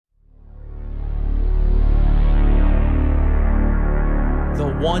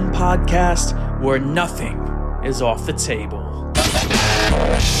one podcast where nothing is off the table.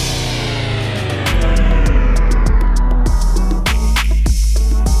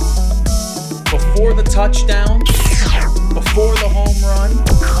 Before the touchdown, before the home run,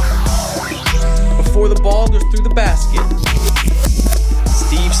 before the ball goes through the basket,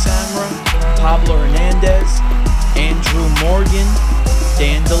 Steve Samra, Pablo Hernandez, Andrew Morgan,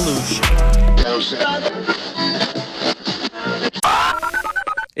 Dan DeLucia.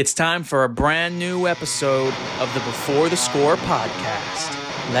 It's time for a brand new episode of the Before the Score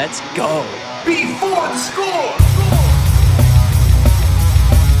podcast. Let's go. Before the Score!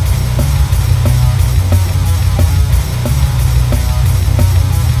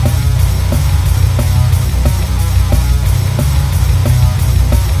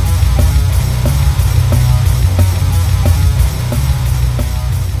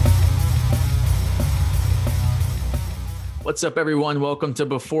 What's up, everyone? Welcome to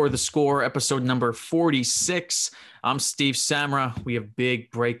Before the Score, episode number 46. I'm Steve Samra. We have big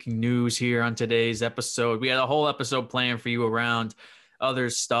breaking news here on today's episode. We had a whole episode planned for you around other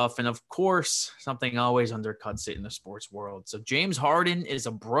stuff. And of course, something always undercuts it in the sports world. So James Harden is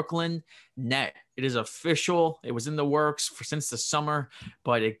a Brooklyn Net. It is official. It was in the works since the summer,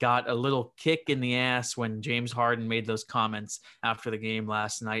 but it got a little kick in the ass when James Harden made those comments after the game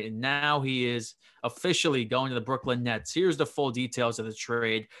last night. And now he is officially going to the Brooklyn Nets. Here's the full details of the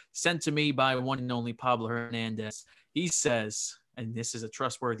trade sent to me by one and only Pablo Hernandez. He says, and this is a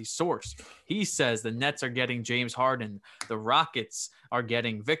trustworthy source, he says the Nets are getting James Harden. The Rockets are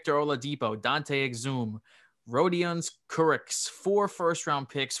getting Victor Oladipo, Dante Exum, Rodions Kurucs, 4 first-round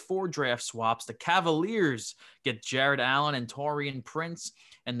picks, 4 draft swaps. The Cavaliers get Jared Allen and Taurean Prince,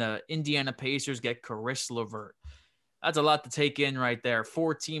 and the Indiana Pacers get Caris LeVert. That's a lot to take in right there.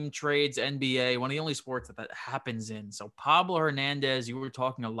 4-team trades, NBA, one of the only sports that happens in. So Pablo Hernandez, you were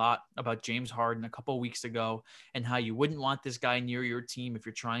talking a lot about James Harden a couple of weeks ago and how you wouldn't want this guy near your team if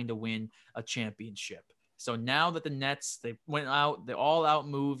you're trying to win a championship. So now that the Nets, they went out, the all-out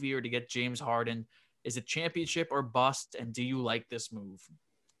move here to get James Harden, is it championship or bust? And do you like this move?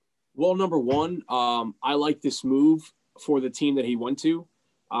 Well, number one, I like this move for the team that he went to.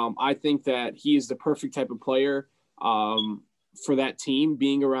 I think that he is the perfect type of player for that team,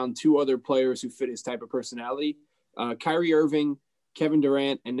 being around 2 other players who fit his type of personality. Kyrie Irving, Kevin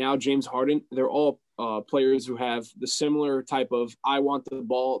Durant, and now James Harden. They're all players who have the similar type of, I want the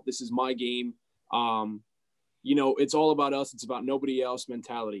ball, this is my game. It's all about us, it's about nobody else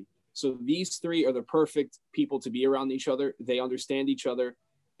mentality. So these 3 are the perfect people to be around each other. They understand each other.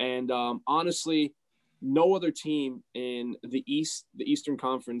 And honestly, no other team in the Eastern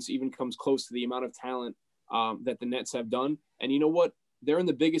Conference even comes close to the amount of talent that the Nets have done. And you know what? They're in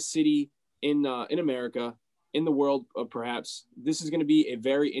the biggest city in America, in the world, perhaps. This is going to be a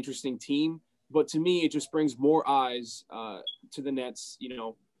very interesting team. But to me, it just brings more eyes to the Nets. You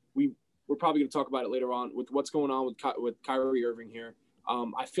know, we're probably going to talk about it later on with what's going on with Kyrie Irving here.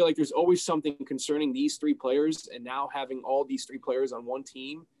 I feel like there's always something concerning these 3 players, and now having all these 3 players on one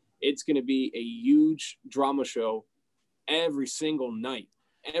team, it's going to be a huge drama show every single night.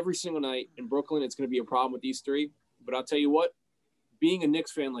 Every single night in Brooklyn, it's going to be a problem with these 3. But I'll tell you what, being a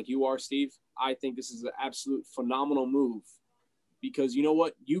Knicks fan like you are, Steve, I think this is an absolute phenomenal move because you know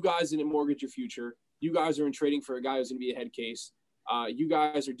what? You guys didn't mortgage your future. You guys are in trading for a guy who's going to be a head case. You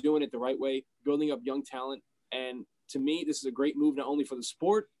guys are doing it the right way, building up young talent. And to me, this is a great move, not only for the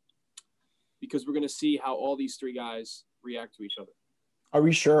sport, because we're going to see how all these 3 guys react to each other. Are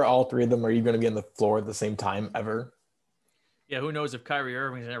we sure all 3 of them are even going to be on the floor at the same time ever? Yeah, who knows if Kyrie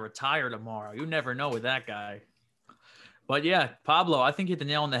Irving's going to retire tomorrow. You never know with that guy. But yeah, Pablo, I think you hit the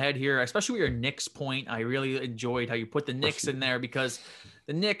nail on the head here, especially with your Knicks point. I really enjoyed how you put the Knicks in there because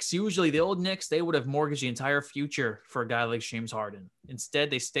the Knicks, usually the old Knicks, they would have mortgaged the entire future for a guy like James Harden. Instead,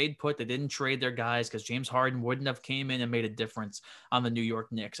 they stayed put. They didn't trade their guys because James Harden wouldn't have came in and made a difference on the New York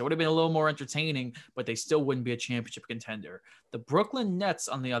Knicks. It would have been a little more entertaining, but they still wouldn't be a championship contender. The Brooklyn Nets,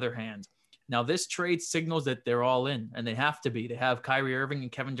 on the other hand, now, this trade signals that they're all in, and they have to be. They have Kyrie Irving and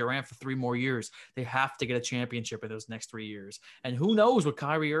Kevin Durant for 3 more years. They have to get a championship in those next 3 years. And who knows with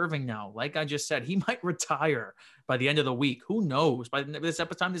Kyrie Irving now? Like I just said, he might retire by the end of the week. Who knows? By this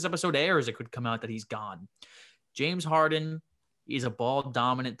time this episode airs, it could come out that he's gone. James Harden, he's a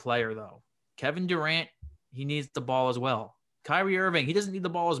ball-dominant player, though. Kevin Durant, he needs the ball as well. Kyrie Irving, he doesn't need the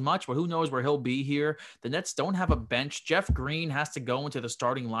ball as much, but who knows where he'll be here. The Nets don't have a bench. Jeff Green has to go into the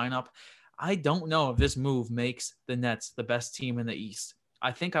starting lineup. I don't know if this move makes the Nets the best team in the East.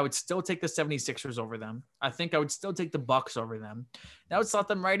 I think I would still take the 76ers over them. I think I would still take the Bucks over them. That would slot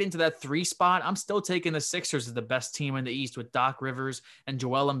them right into that 3 spot. I'm still taking the Sixers as the best team in the East with Doc Rivers and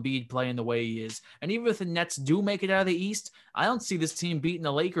Joel Embiid playing the way he is. And even if the Nets do make it out of the East, I don't see this team beating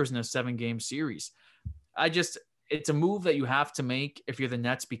the Lakers in a 7-game series. It's a move that you have to make if you're the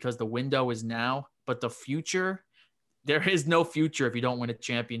Nets because the window is now, but the future, there is no future if you don't win a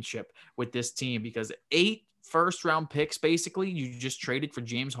championship with this team because 8 first-round picks, basically, you just traded for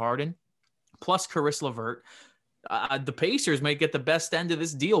James Harden, plus Caris LeVert. The Pacers may get the best end of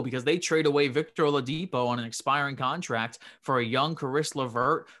this deal because they trade away Victor Oladipo on an expiring contract for a young Caris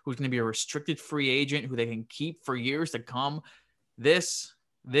LeVert who's going to be a restricted free agent who they can keep for years to come. This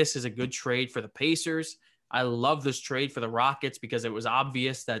is a good trade for the Pacers. I love this trade for the Rockets because it was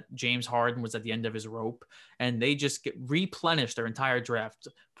obvious that James Harden was at the end of his rope and they just replenished their entire draft.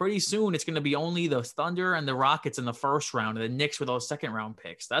 Pretty soon, it's going to be only the Thunder and the Rockets in the first round and the Knicks with those second-round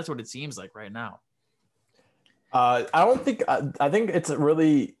picks. That's what it seems like right now. I think it's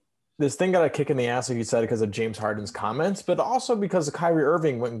really this thing got a kick in the ass, like you said, because of James Harden's comments, but also because of Kyrie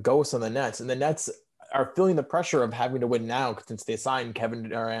Irving went ghost on the Nets, and the Nets are feeling the pressure of having to win now since they signed Kevin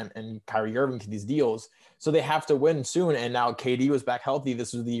Durant and Kyrie Irving to these deals. So they have to win soon. And now KD was back healthy.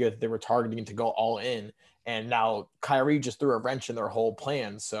 This was the year that they were targeting to go all in. And now Kyrie just threw a wrench in their whole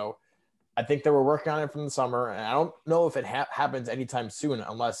plan. So I think they were working on it from the summer. And I don't know if it happens anytime soon,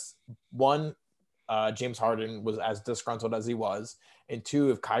 unless one, James Harden was as disgruntled as he was. And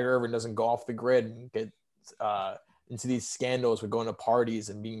 2, if Kyrie Irving doesn't go off the grid and get into these scandals with going to parties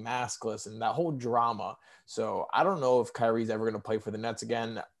and being maskless and that whole drama. So I don't know if Kyrie's ever going to play for the Nets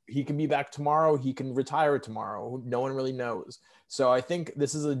again. He can be back tomorrow. He can retire tomorrow. No one really knows. So I think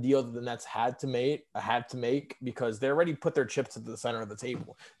this is a deal that the Nets had to make because they already put their chips at the center of the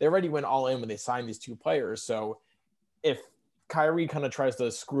table. They already went all in when they signed these 2 players. So if Kyrie kind of tries to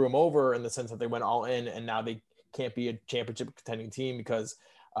screw them over in the sense that they went all in and now they can't be a championship contending team because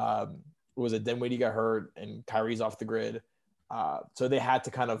was it Dinwiddie got hurt and Kyrie's off the grid. So they had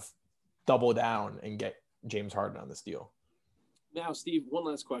to kind of double down and get James Harden on this deal. Now, Steve, one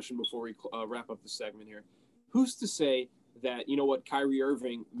last question before we wrap up the segment here. Who's to say that, you know what, Kyrie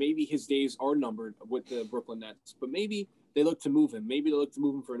Irving, maybe his days are numbered with the Brooklyn Nets, but maybe they look to move him. Maybe they look to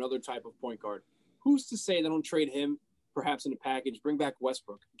move him for another type of point guard. Who's to say they don't trade him perhaps in a package, bring back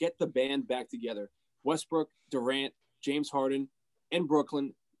Westbrook, get the band back together. Westbrook, Durant, James Harden, and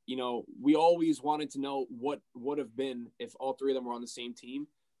Brooklyn. You know, we always wanted to know what would have been if all 3 of them were on the same team.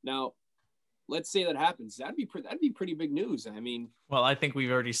 Now, let's say that happens. That'd be pretty big news. I mean, well, I think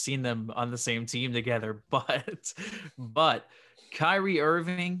we've already seen them on the same team together, but Kyrie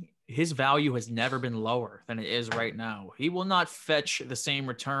Irving, his value has never been lower than it is right now. He will not fetch the same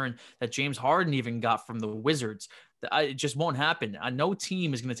return that James Harden even got from the Wizards. It just won't happen. No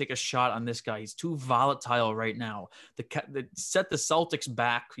team is going to take a shot on this guy. He's too volatile right now. The set the Celtics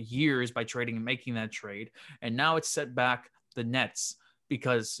back years by trading and making that trade, and now it's set back the Nets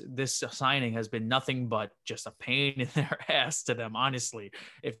because this signing has been nothing but just a pain in their ass to them, honestly.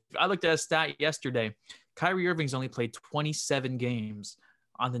 If I looked at a stat yesterday, Kyrie Irving's only played 27 games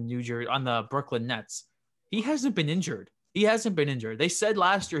on the Brooklyn Nets. He hasn't been injured. They said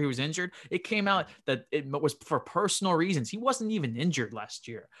last year he was injured. It came out that it was for personal reasons. He wasn't even injured last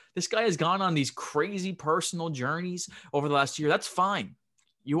year. This guy has gone on these crazy personal journeys over the last year. That's fine.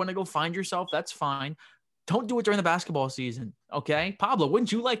 You want to go find yourself? That's fine. Don't do it during the basketball season, okay? Pablo,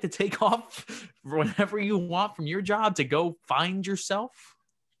 wouldn't you like to take off whenever you want from your job to go find yourself?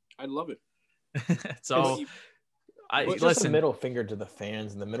 I'd love it. So just a middle finger to the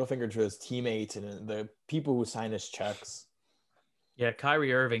fans and the middle finger to his teammates and the people who sign his checks. Yeah,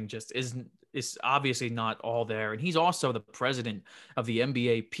 Kyrie Irving just is obviously not all there. And he's also the president of the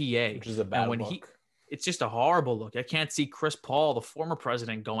NBA PA. Which is a bad look. It's just a horrible look. I can't see Chris Paul, the former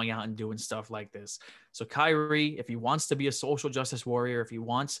president, going out and doing stuff like this. So Kyrie, if he wants to be a social justice warrior, if he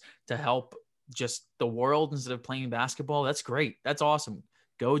wants to help just the world instead of playing basketball, that's great. That's awesome.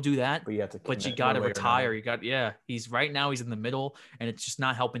 Go do that. But you have to. But you got to retire. He's right now. He's in the middle, and it's just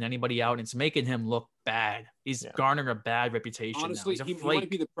not helping anybody out. And it's making him look bad. He's garnering a bad reputation. Honestly, he might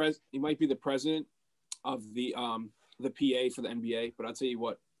be the president of the PA for the NBA. But I'll tell you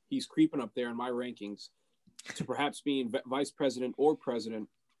what, he's creeping up there in my rankings to perhaps being vice president or president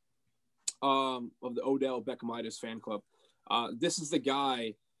of the Odell Beckhamitis fan club. This is the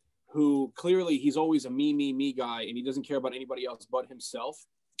guy who clearly he's always a me guy, and he doesn't care about anybody else but himself.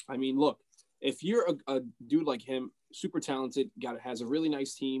 I mean, look, if you're a dude like him, super talented, has a really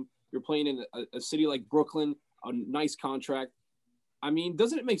nice team, you're playing in a city like Brooklyn, a nice contract. I mean,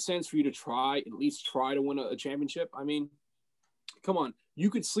 doesn't it make sense for you to at least try to win a championship? I mean, Come on. You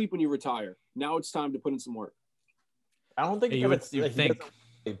could sleep when you retire. Now it's time to put in some work. I don't think Hey, that you would it's you that he think doesn't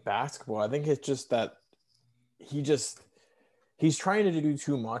play basketball. I think it's just that he's trying to do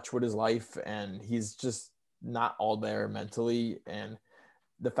too much with his life, and he's just not all there mentally. And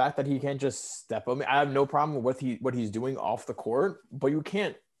the fact that he can't just step up. I mean, I have no problem with what he's doing off the court, but you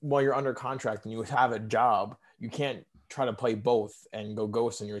can't, while you're under contract and you have a job, you can't try to play both and go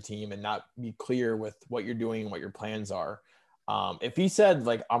ghost on your team and not be clear with what you're doing and what your plans are. If he said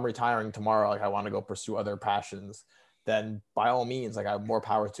like, I'm retiring tomorrow, like I want to go pursue other passions, then by all means, like I have more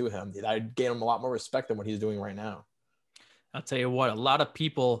power to him. I'd gain him a lot more respect than what he's doing right now. I'll tell you what, a lot of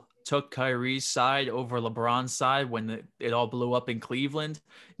people took Kyrie's side over LeBron's side when it all blew up in Cleveland,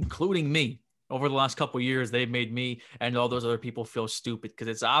 including me. Over the last couple of years, they've made me and all those other people feel stupid because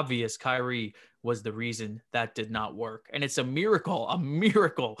it's obvious Kyrie was the reason that did not work. And it's a miracle, a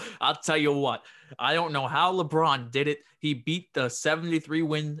miracle. I'll tell you what, I don't know how LeBron did it. He beat the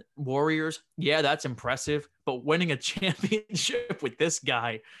 73-win Warriors. Yeah, that's impressive. But winning a championship with this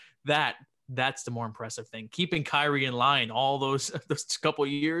guy, that's the more impressive thing. Keeping Kyrie in line all those couple of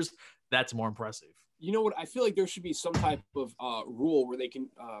years, that's more impressive. You know what? I feel like there should be some type of rule where they can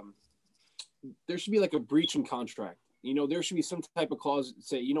there should be like a breach in contract. You know, there should be some type of clause that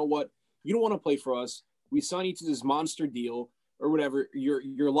say, you know what, you don't want to play for us. We sign you to this monster deal or whatever.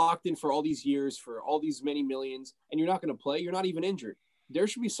 You're locked in for all these years, for all these many millions, and you're not going to play. You're not even injured. There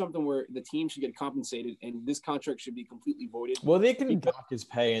should be something where the team should get compensated and this contract should be completely voided. Well, they can dock his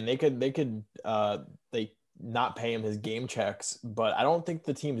pay and they could not pay him his game checks, but I don't think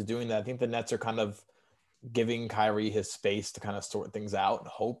the team's doing that. I think the Nets are kind of giving Kyrie his space to kind of sort things out and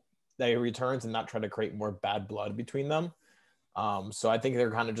hope that he returns and not try to create more bad blood between them. So I think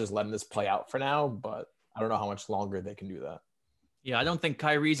they're kind of just letting this play out for now, but I don't know how much longer they can do that. Yeah, I don't think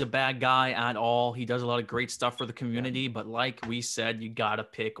Kyrie's a bad guy at all. He does a lot of great stuff for the community, but like we said, you got to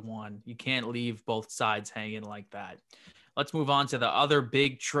pick one. You can't leave both sides hanging like that. Let's move on to the other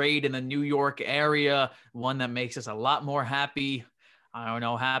big trade in the New York area, one that makes us a lot more happy. I don't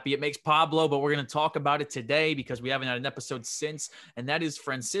know, happy it makes Pablo, but we're going to talk about it today because we haven't had an episode since, and that is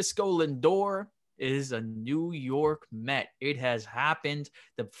Francisco Lindor is a New York Met. It has happened.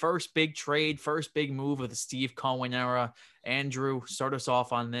 The first big trade, first big move of the Steve Cohen era. Andrew, start us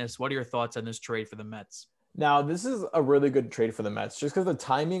off on this. What are your thoughts on this trade for the Mets? Now, this is a really good trade for the Mets just because the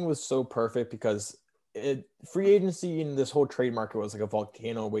timing was so perfect because free agency in this whole trade market was like a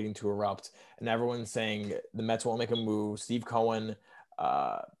volcano waiting to erupt, and everyone's saying the Mets won't make a move. Steve Cohen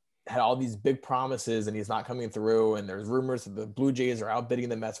had all these big promises and he's not coming through. And there's rumors that the Blue Jays are outbidding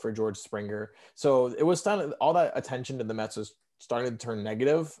the Mets for George Springer. So it was starting, all that attention to the Mets was starting to turn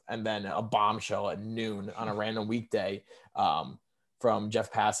negative. And then a bombshell at noon on a random weekday from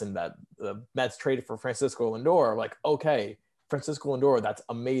Jeff Passan that the Mets traded for Francisco Lindor. Like, okay, Francisco Lindor, that's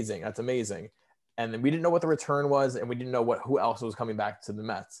amazing. That's amazing. And then we didn't know what the return was, and we didn't know who else was coming back to the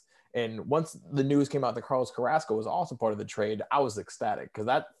Mets. And once the news came out that Carlos Carrasco was also part of the trade, I was ecstatic because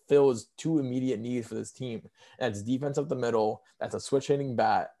that fills two immediate needs for this team. And it's defense up the middle, that's a switch hitting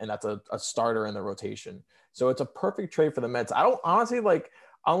bat, and that's a starter in the rotation. So it's a perfect trade for the Mets. I don't honestly like,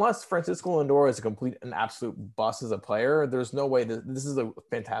 unless Francisco Lindor is an absolute bust as a player, there's no way that this is a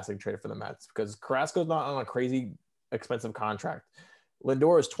fantastic trade for the Mets because Carrasco's not on a crazy expensive contract.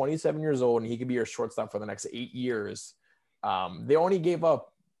 Lindor is 27 years old and he could be your shortstop for the next 8 years. They only gave up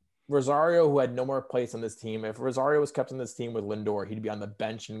Rosario, who had no more place on this team. If Rosario was kept on this team with Lindor, he'd be on the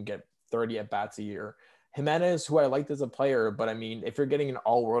bench and get 30 at-bats a year. Jimenez, who I liked as a player, but I mean, if you're getting an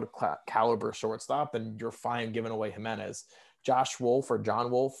all-world caliber shortstop, then you're fine giving away Jimenez. Josh Wolf or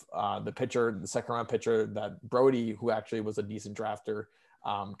John Wolf, the pitcher, the second-round pitcher that Brody, who actually was a decent drafter,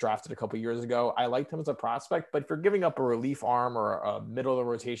 drafted a couple years ago. I liked him as a prospect, but if you're giving up a relief arm or a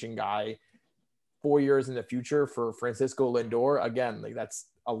middle-of-the-rotation guy 4 years in the future for Francisco Lindor, again, like that's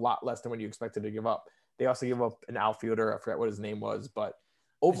a lot less than what you expected to give up. They also give up an outfielder. I forget what his name was, but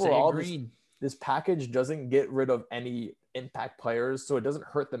overall, this package doesn't get rid of any impact players, so it doesn't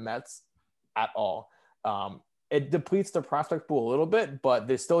hurt the Mets at all. It depletes the prospect pool a little bit, but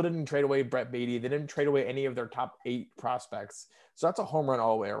they still didn't trade away Brett Beatty. They didn't trade away any of their top 8 prospects. So that's a home run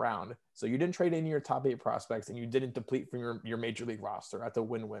all the way around. So you didn't trade any of your top 8 prospects, and you didn't deplete from your major league roster. That's a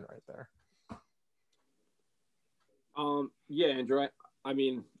win-win right there. Yeah, Andrew, I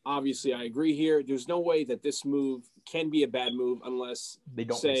mean, obviously I agree here. There's no way that this move can be a bad move unless they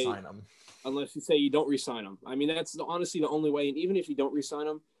don't re-sign him. Unless you say you don't re-sign him. I mean, that's honestly the only way. And even if you don't re-sign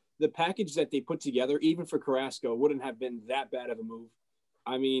him, the package that they put together, even for Carrasco, wouldn't have been that bad of a move.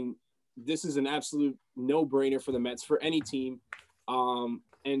 I mean, this is an absolute no-brainer for the Mets, for any team.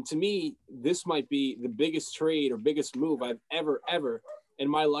 And to me, this might be the biggest trade or biggest move I've ever in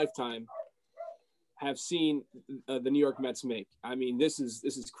my lifetime have seen the New York Mets make. I mean, this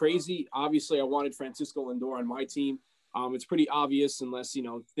is crazy. Obviously, I wanted Francisco Lindor on my team. It's pretty obvious unless,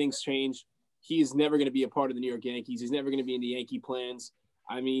 things change. He is never going to be a part of the New York Yankees. He's never going to be in the Yankee plans.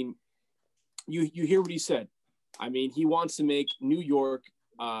 I mean, you hear what he said. I mean, he wants to make New York,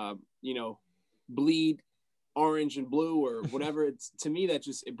 bleed orange and blue or whatever. It's, to me, that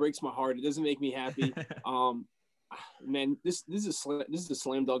just, it breaks my heart. It doesn't make me happy. Man, this is a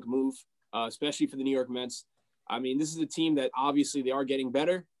slam dunk move, especially for the New York Mets. I mean, this is a team that obviously they are getting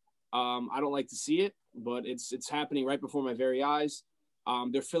better. I don't like to see it, but it's happening right before my very eyes.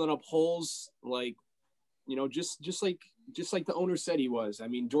 They're filling up holes like, just like the owner said he was. I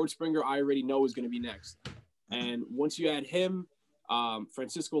mean, George Springer, I already know is going to be next. And once you add him,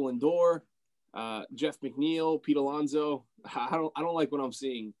 Francisco Lindor, Jeff McNeil, Pete Alonso, I don't like what I'm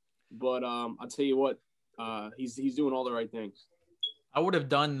seeing, but I'll tell you what, he's doing all the right things. I would have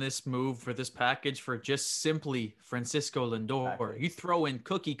done this move for this package for just simply Francisco Lindor. Exactly. You throw in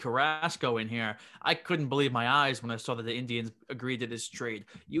Cookie Carrasco in here. I couldn't believe my eyes when I saw that the Indians agreed to this trade.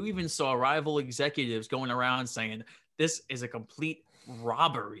 You even saw rival executives going around saying this is a complete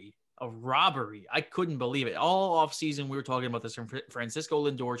robbery. A robbery. I couldn't believe it. All offseason, we were talking about this Francisco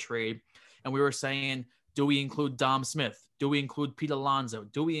Lindor trade, and we were saying, do we include Dom Smith? Do we include Pete Alonso?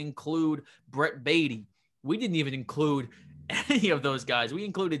 Do we include Brett Beatty? We didn't even include any of those guys. We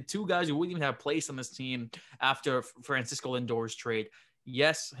included two guys who wouldn't even have a place on this team after Francisco Lindor's trade.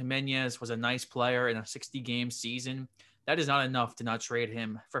 Yes, Jimenez was a nice player in a 60-game season. That is not enough to not trade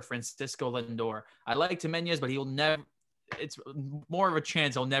him for Francisco Lindor. I like Jimenez, but he'll never – it's more of a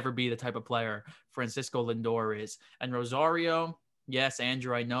chance he'll never be the type of player Francisco Lindor is. And Rosario – yes,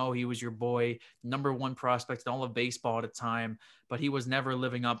 Andrew, I know he was your boy, number one prospect in all of baseball at the time, but he was never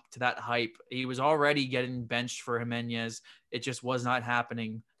living up to that hype. He was already getting benched for Jimenez. It just was not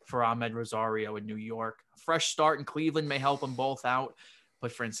happening for Ahmed Rosario in New York. A fresh start in Cleveland may help them both out,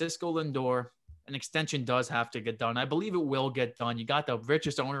 but Francisco Lindor, an extension does have to get done. I believe it will get done. You got the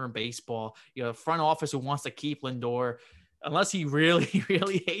richest owner in baseball. You have a front office who wants to keep Lindor. Unless he really,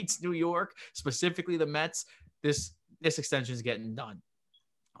 really hates New York, specifically the Mets, this extension is getting done.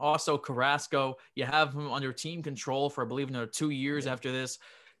 Also, Carrasco, you have him under team control for, I believe, another 2 years after this.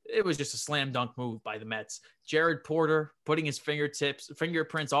 It was just a slam dunk move by the Mets. Jared Porter putting his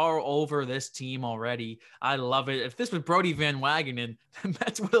fingerprints all over this team already. I love it. If this was Brody Van Wagenen, the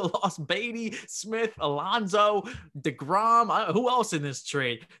Mets would have lost Beatty, Smith, Alonso, DeGrom. Who else in this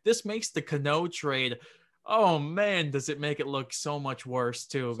trade? This makes the Cano trade. Oh, man, does it make it look so much worse,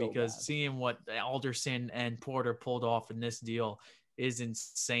 too, because seeing what Alderson and Porter pulled off in this deal is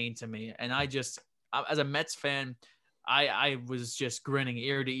insane to me. And as a Mets fan, I was just grinning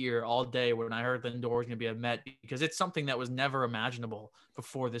ear to ear all day when I heard Lindor was going to be a Met, because it's something that was never imaginable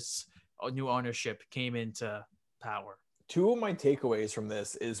before this new ownership came into power. Two of my takeaways from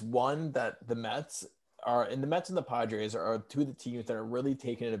this is, one, that the Mets and the Padres are two of the teams that are really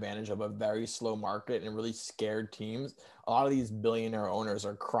taking advantage of a very slow market and really scared teams. A lot of these billionaire owners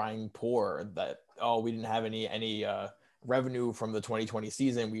are crying poor that, we didn't have any revenue from the 2020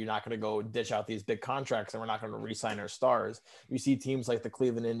 season. We're not going to go ditch out these big contracts and we're not going to re-sign our stars. You see teams like the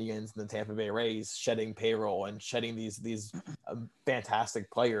Cleveland Indians and the Tampa Bay Rays shedding payroll and shedding these fantastic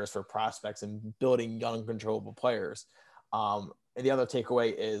players for prospects and building young, controllable players. And the other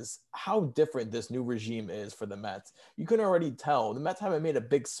takeaway is how different this new regime is for the Mets. You can already tell the Mets haven't made a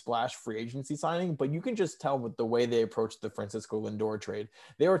big splash free agency signing, but you can just tell with the way they approached the Francisco Lindor trade.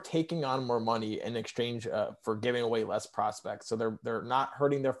 They are taking on more money in exchange for giving away less prospects. So they're not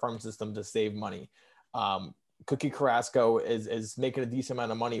hurting their farm system to save money. Cookie Carrasco is making a decent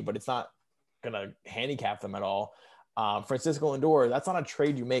amount of money, but it's not going to handicap them at all. Francisco Lindor, that's not a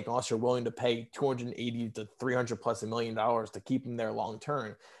trade you make unless you're willing to pay $280 to $300+ million to keep him there long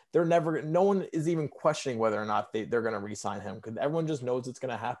term. No one is even questioning whether or not they're going to re-sign him, because everyone just knows it's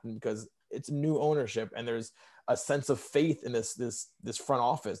going to happen because it's new ownership and there's a sense of faith in this front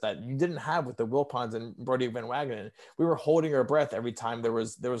office that you didn't have with the Wilpons and Brody Van Wagenen. We were holding our breath every time there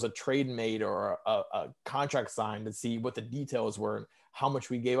was a trade made or a contract signed to see what the details were and how much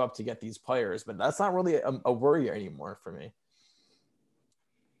we gave up to get these players. But that's not really a worry anymore for me.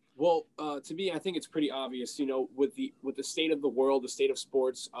 Well, to me, I think it's pretty obvious, with the state of the world, the state of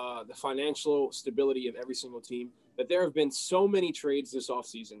sports, the financial stability of every single team, that there have been so many trades this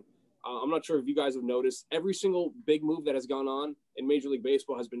offseason. I'm not sure if you guys have noticed, every single big move that has gone on in Major League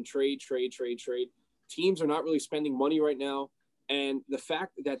Baseball has been trade. Teams are not really spending money right now. And the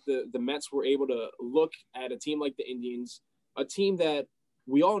fact that the Mets were able to look at a team like the Indians, a team that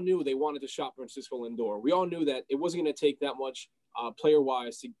we all knew they wanted to shop Francisco Lindor. We all knew that it wasn't going to take that much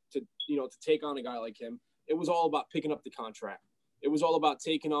player-wise to take on a guy like him. It was all about picking up the contract. It was all about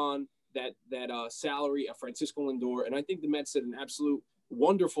taking on that salary of Francisco Lindor. And I think the Mets did an absolute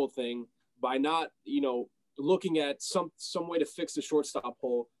wonderful thing by not, looking at some way to fix the shortstop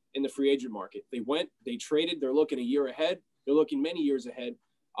hole in the free agent market. They traded, they're looking a year ahead. They're looking many years ahead.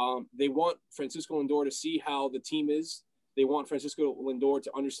 They want Francisco Lindor to see how the team is. They want Francisco Lindor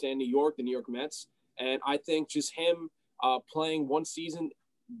to understand New York, the New York Mets. And I think just him playing one season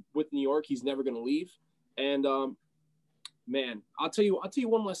with New York, he's never going to leave. And man, I'll tell you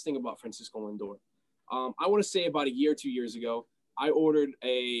one last thing about Francisco Lindor. I want to say about a year, 2 years ago, I ordered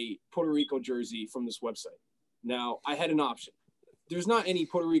a Puerto Rico jersey from this website. Now, I had an option. There's not any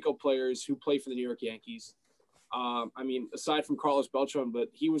Puerto Rico players who play for the New York Yankees. Aside from Carlos Beltran, but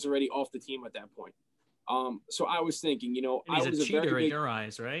he was already off the team at that point. So I was thinking, I was a cheater in your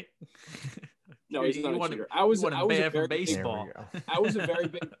eyes, right? No, he's not a cheater. I was a very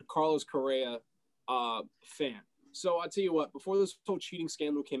big Carlos Correa fan. So I'll tell you what, before this whole cheating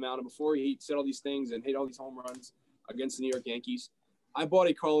scandal came out and before he said all these things and hit all these home runs against the New York Yankees, I bought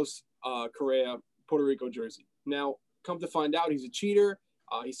a Carlos Correa Puerto Rico jersey. Now, come to find out, he's a cheater.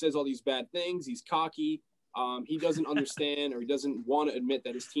 He says all these bad things. He's cocky. He doesn't understand or he doesn't want to admit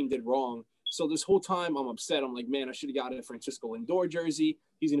that his team did wrong. So this whole time I'm upset. I'm like, man, I should have gotten a Francisco Lindor jersey.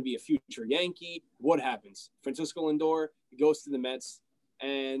 He's going to be a future Yankee. What happens? Francisco Lindor goes to the Mets.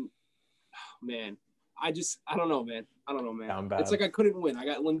 And, man, I don't know, man. It's like I couldn't win. I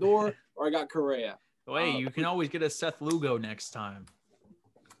got Lindor or I got Correa. Hey, you can always get a Seth Lugo next time.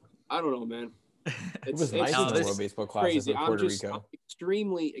 I don't know, man. It was nice in the World Baseball Classic in Puerto Rico. I'm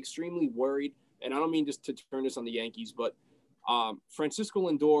extremely, extremely worried. And I don't mean just to turn this on the Yankees, but Francisco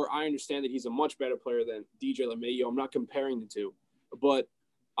Lindor, I understand that he's a much better player than DJ LeMahieu. I'm not comparing the two. But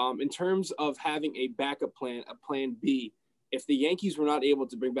in terms of having a backup plan, a plan B, if the Yankees were not able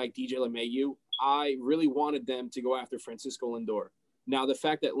to bring back DJ LeMahieu, I really wanted them to go after Francisco Lindor. Now, the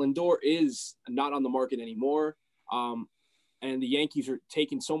fact that Lindor is not on the market anymore and the Yankees are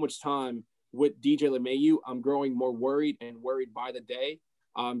taking so much time with DJ LeMahieu, I'm growing more worried by the day.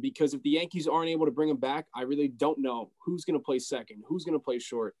 Because if the Yankees aren't able to bring him back, I really don't know who's going to play second, who's going to play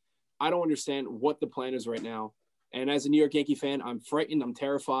short. I don't understand what the plan is right now. And as a New York Yankee fan, I'm frightened, I'm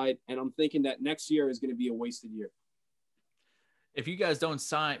terrified, and I'm thinking that next year is going to be a wasted year. If you guys don't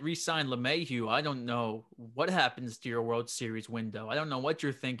re-sign LeMahieu, I don't know what happens to your World Series window. I don't know what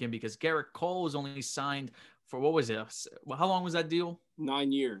you're thinking because Garrett Cole was only signed for, what was it? How long was that deal?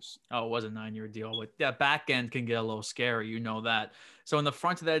 9 years. Oh, it was a 9-year deal. But that back end can get a little scary. You know that. So in the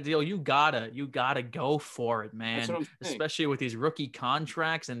front of that deal, you gotta go for it, man. That's what I'm saying. Especially with these rookie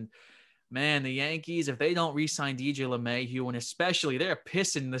contracts. And man, the Yankees, if they don't re-sign DJ LeMahieu, and especially they're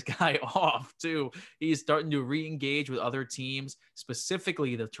pissing this guy off too. He's starting to re-engage with other teams,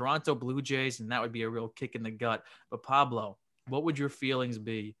 specifically the Toronto Blue Jays, and that would be a real kick in the gut. But Pablo, what would your feelings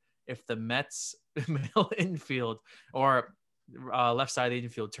be if the Mets middle infield or left side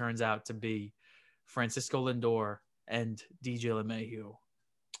infield turns out to be Francisco Lindor and DJ LeMahieu?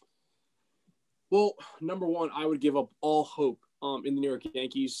 Well, number one, I would give up all hope in the New York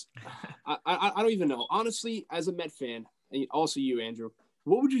Yankees. I don't even know. Honestly, as a Met fan, and also you, Andrew,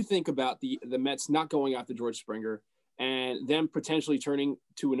 what would you think about the Mets not going after George Springer and them potentially turning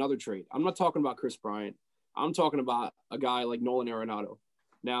to another trade? I'm not talking about Chris Bryant. I'm talking about a guy like Nolan Arenado.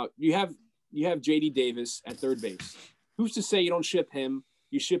 Now, you have J.D. Davis at third base. Who's to say you don't ship him?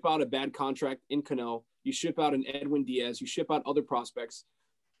 You ship out a bad contract in Cano. You ship out an Edwin Diaz. You ship out other prospects.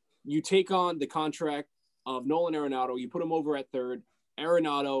 You take on the contract of Nolan Arenado. You put him over at third.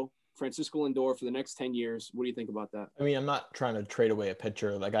 Arenado, Francisco Lindor for the next 10 years. What do you think about that? I mean, I'm not trying to trade away a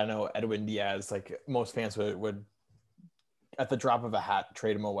pitcher. Like, I know Edwin Diaz, like most fans would at the drop of a hat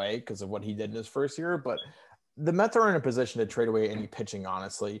trade him away because of what he did in his first year. But the Mets are in a position to trade away any pitching,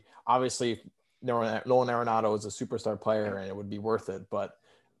 honestly. Obviously, Nolan Arenado is a superstar player and it would be worth it. But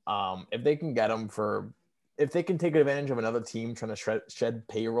if they can get him if they can take advantage of another team trying to shed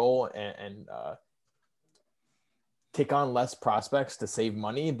payroll and take on less prospects to save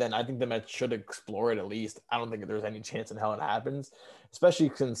money, then I think the Mets should explore it at least. I don't think there's any chance in hell it happens,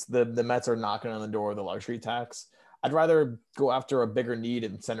 especially since the Mets are knocking on the door of the luxury tax. I'd rather go after a bigger need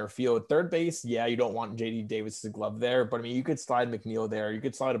in center field. Third base, yeah, you don't want J.D. Davis's glove there, but I mean, you could slide McNeil there. You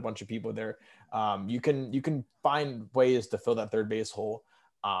could slide a bunch of people there. You can find ways to fill that third base hole.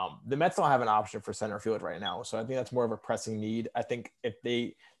 The Mets don't have an option for center field right now, so I think that's more of a pressing need. I think if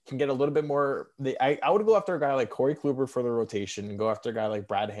they can get a little bit more, I would go after a guy like Corey Kluber for the rotation and go after a guy like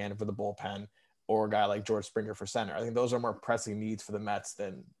Brad Hand for the bullpen, or a guy like George Springer for center. I think those are more pressing needs for the Mets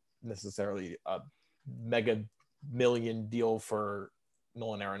than necessarily a mega million deal for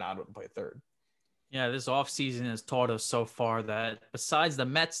Nolan Arenado to play third. Yeah, this offseason has taught us so far that besides the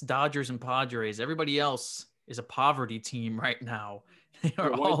Mets, Dodgers, and Padres, everybody else is a poverty team right now. They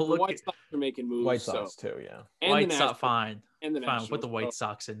are all the White Sox are making moves. White Sox too, yeah. And White the Sox, fine. And the Fine, Nationals. we'll put the White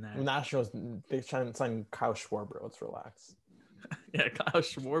Sox in there. The Nationals, they trying to sign Kyle Schwarber. Let's relax. Yeah, Kyle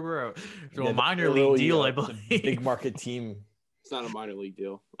Schwarber, a Yeah, minor league deal, I believe. Big market team. It's not a minor league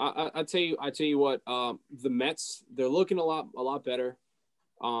deal. I tell you what. The Mets, they're looking a lot better.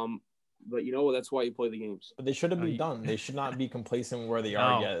 But you know what? That's why you play the games. But they shouldn't be done. They should not be complacent where they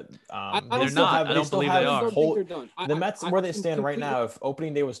are yet. They're not. I don't believe they are. They're done. The Mets, where they stand right now, if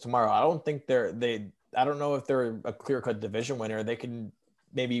opening day was tomorrow, I don't think I don't know if they're a clear-cut division winner. They can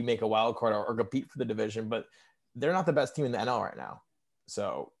maybe make a wild card or compete for the division, but they're not the best team in the NL right now.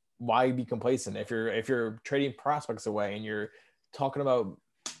 So why be complacent if you're trading prospects away and you're talking about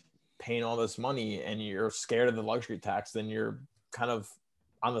paying all this money and you're scared of the luxury tax? Then you're kind of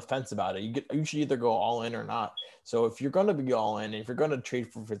on the fence about it. You should either go all in or not. So if you're going to be all in, if you're going to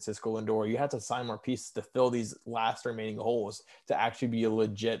trade for Francisco Lindor, you have to sign more pieces to fill these last remaining holes to actually be a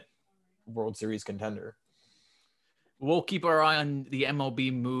legit World Series contender. We'll keep our eye on the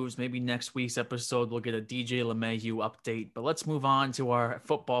MLB moves. Maybe next week's episode, we'll get a DJ LeMahieu update. But let's move on to our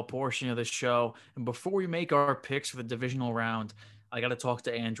football portion of the show. And before we make our picks for the divisional round, I got to talk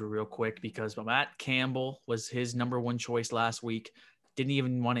to Andrew real quick because Matt Campbell was his number one choice last week. Didn't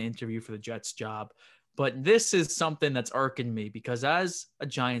even want to interview for the Jets job. But this is something that's irking me because as a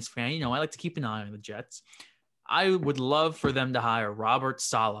Giants fan, I like to keep an eye on the Jets. I would love for them to hire Robert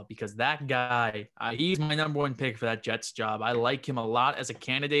Saleh because that guy, he's my number one pick for that Jets job. I like him a lot as a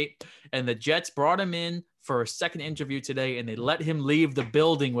candidate. And the Jets brought him in for a second interview today and they let him leave the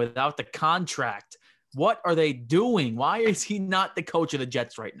building without the contract. What are they doing? Why is he not the coach of the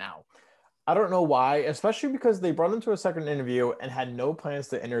Jets right now? I don't know why, especially because they brought him to a second interview and had no plans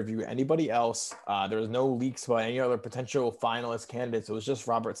to interview anybody else. There was no leaks about any other potential finalist candidates. It was just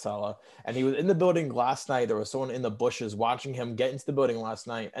Robert Saleh. And he was in the building last night. There was someone in the bushes watching him get into the building last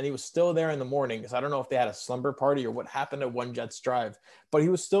night. And he was still there in the morning. So I don't know if they had a slumber party or what happened at One Jets Drive. But he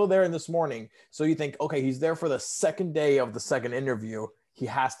was still there in this morning. So you think, okay, he's there for the second day of the second interview. He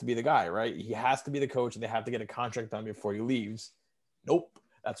has to be the guy, right? He has to be the coach and they have to get a contract done before he leaves. Nope.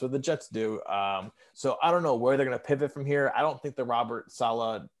 That's what the Jets do. So I don't know where they're going to pivot from here. I don't think the Robert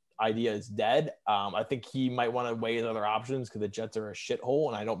Saleh idea is dead. I think he might want to weigh his other options because the Jets are a shithole,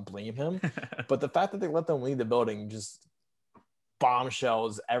 and I don't blame him. But the fact that they let them leave the building just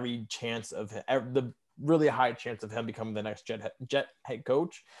bombshells every chance of the really high chance of him becoming the next Jet head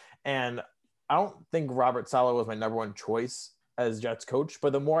coach. And I don't think Robert Saleh was my number one choice as Jets coach.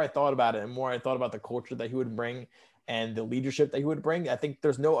 But the more I thought about it and more I thought about the culture that he would bring and the leadership that he would bring, I think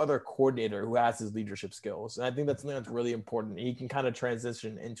there's no other coordinator who has his leadership skills. And I think that's something that's really important. He can kind of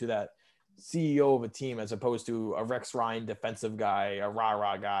transition into that CEO of a team as opposed to a Rex Ryan defensive guy, a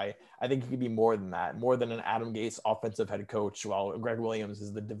rah-rah guy. I think he could be more than that, more than an Adam Gase offensive head coach, while Greg Williams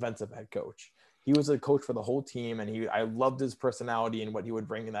is the defensive head coach. He was a coach for the whole team, and I loved his personality and what he would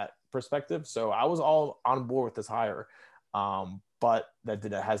bring in that perspective. So I was all on board with this hire, but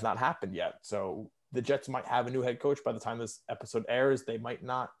that has not happened yet. So the Jets might have a new head coach by the time this episode airs. They might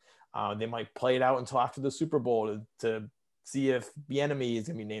not. They might play it out until after the Super Bowl to see if Bieniemy is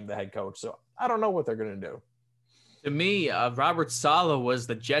going to be named the head coach. So I don't know what they're going to do. To me, Robert Saleh was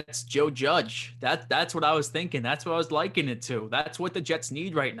the Jets' Joe Judge. That's what I was thinking. That's what I was liking it to. That's what the Jets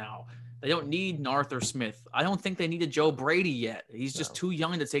need right now. They don't need an Arthur Smith. I don't think they need a Joe Brady yet. He's just too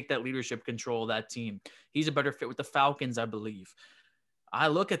young to take that leadership control of that team. He's a better fit with the Falcons, I believe. I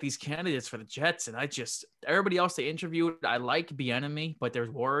look at these candidates for the Jets and everybody else they interviewed, I like Bieniemy, but there's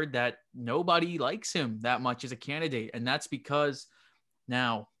word that nobody likes him that much as a candidate. And that's because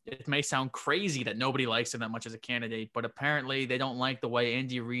now it may sound crazy that nobody likes him that much as a candidate, but apparently they don't like the way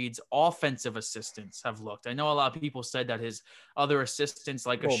Andy Reid's offensive assistants have looked. I know a lot of people said that his other assistants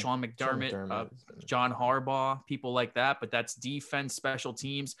like Sean McDermott, John Harbaugh, people like that, but that's defense, special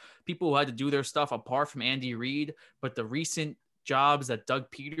teams, people who had to do their stuff apart from Andy Reid. But the recent jobs that Doug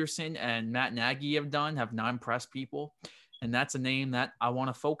Peterson and Matt Nagy have done have not impressed people. And that's a name that I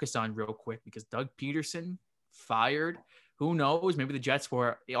want to focus on real quick because Doug Peterson fired. Who knows? Maybe the Jets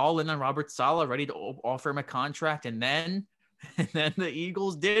were all in on Robert Saleh, ready to offer him a contract. And then the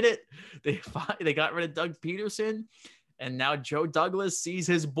Eagles did it. They got rid of Doug Peterson. And now Joe Douglas sees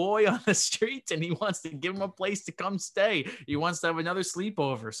his boy on the streets and he wants to give him a place to come stay. He wants to have another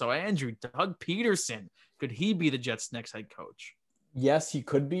sleepover. So Andrew, Doug Peterson, could he be the Jets' next head coach? Yes, he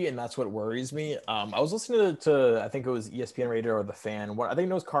could be, and that's what worries me. I was listening to I think it was ESPN Radio or The Fan. What I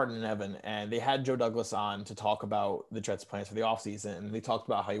think it was Carton and Evan, and they had Joe Douglas on to talk about the Jets' plans for the offseason. And they talked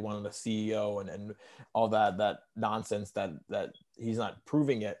about how he wanted a CEO and all that nonsense that he's not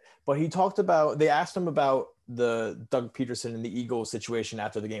proving it. But he talked about they asked him about the Doug Peterson and the Eagles situation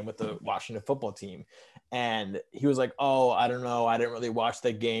after the game with the Washington football team. And he was like, "Oh, I don't know. I didn't really watch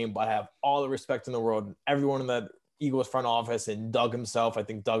that game, but I have all the respect in the world. Everyone in that Eagles front office and Doug himself. I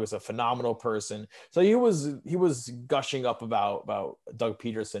think Doug is a phenomenal person." So he was gushing up about Doug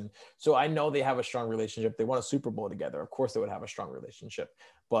Peterson. So I know they have a strong relationship. They won a Super Bowl together. Of course they would have a strong relationship.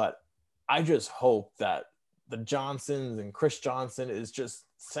 But I just hope that the Johnsons and Chris Johnson is just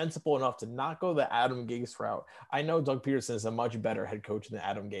sensible enough to not go the Adam Gase route. I know Doug Peterson is a much better head coach than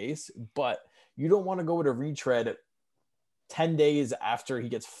Adam Gase, but you don't want to go with a retread 10 days after he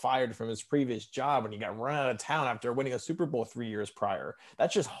gets fired from his previous job and he got run out of town after winning a Super Bowl 3 years prior.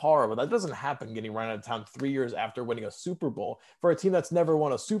 That's just horrible. That doesn't happen, getting run out of town 3 years after winning a Super Bowl for a team that's never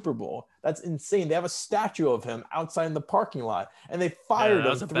won a Super Bowl. That's insane. They have a statue of him outside in the parking lot and they fired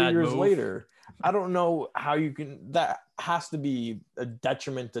him 3 years later. I don't know how you can, that has to be a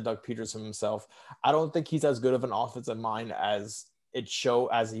detriment to Doug Peterson himself. I don't think he's as good of an offensive mind as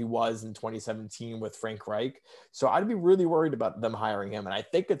he was in 2017 with Frank Reich. So I'd be really worried about them hiring him. And I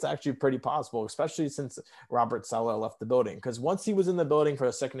think it's actually pretty possible, especially since Robert Saleh left the building. Because once he was in the building for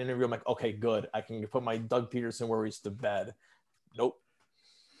a second interview, I'm like, okay, good. I can put my Doug Peterson worries to bed. Nope.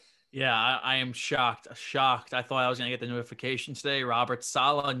 Yeah, I am shocked. I thought I was going to get the notification today. Robert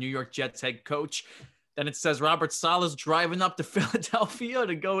Saleh, New York Jets head coach. Then it says Robert Saleh's driving up to Philadelphia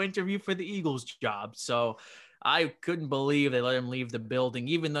to go interview for the Eagles job. So I couldn't believe they let him leave the building,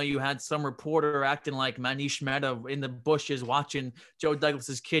 even though you had some reporter acting like Manish Mehta in the bushes watching Joe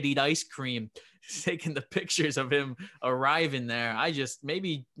Douglas's kid eat ice cream, taking the pictures of him arriving there. I just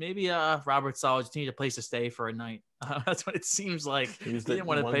maybe Robert Saleh just needed a place to stay for a night. That's what it seems like. He didn't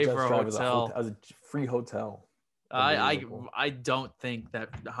want to pay for a hotel. As a free hotel. I don't think that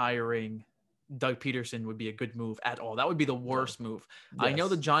hiring Doug Peterson would be a good move at all. That would be the worst move. Yes. I know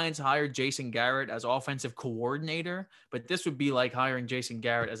the Giants hired Jason Garrett as offensive coordinator, but this would be like hiring Jason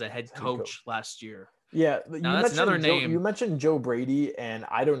Garrett as a head coach last year. Yeah, that's another name. You mentioned Joe Brady, and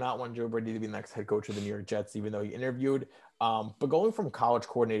I do not want Joe Brady to be the next head coach of the New York Jets, even though he interviewed. But going from college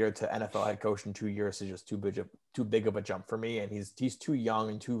coordinator to NFL head coach in 2 years is just too big of a jump for me. And he's too young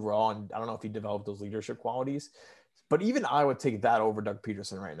and too raw, and I don't know if he developed those leadership qualities. But even I would take that over Doug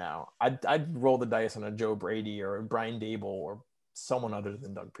Peterson right now. I'd roll the dice on a Joe Brady or Brian Daboll or someone other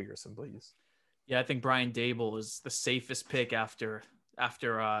than Doug Peterson, please. Yeah, I think Brian Daboll is the safest pick after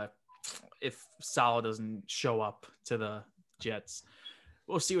if Saleh doesn't show up to the Jets.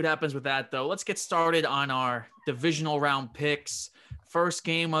 We'll see what happens with that, though. Let's get started on our divisional round picks. First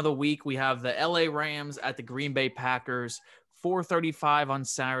game of the week, we have the LA Rams at the Green Bay Packers. 4:35 on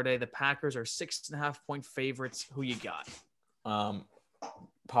Saturday. The Packers are 6.5-point favorites. Who you got?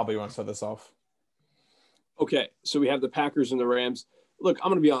 Probably want to start this off. Okay, so we have the Packers and the Rams. Look,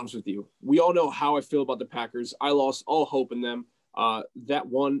 I'm going to be honest with you. We all know how I feel about the Packers. I lost all hope in them. That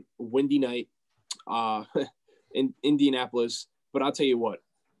one windy night in Indianapolis. But I'll tell you what.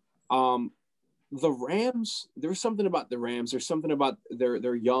 The Rams, there's something about the Rams. There's something about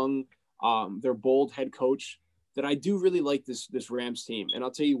their young, their bold head coach that I do really like this Rams team. And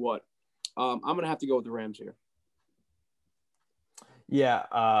I'll tell you what, I'm going to have to go with the Rams here.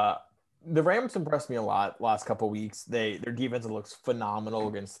 Yeah, the Rams impressed me a lot last couple of weeks. Their defense looks phenomenal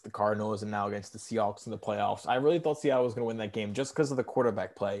against the Cardinals and now against the Seahawks in the playoffs. I really thought Seattle was going to win that game just because of the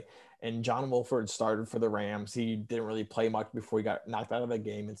quarterback play. And John Wolford started for the Rams. He didn't really play much before he got knocked out of the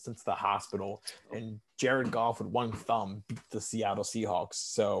game and since the hospital. And Jared Goff with one thumb beat the Seattle Seahawks.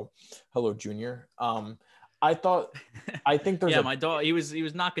 So, hello, Junior. I think there's my dog. He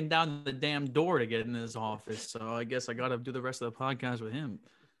was knocking down the damn door to get in his office. So I guess I got to do the rest of the podcast with him.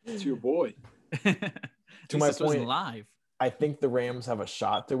 It's your boy. To my point, live. I think the Rams have a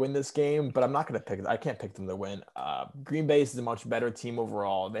shot to win this game, but I'm not going to pick. I can't pick them to win. Green Bay is a much better team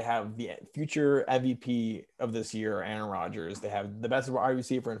overall. They have the future MVP of this year, Aaron Rodgers. They have the best wide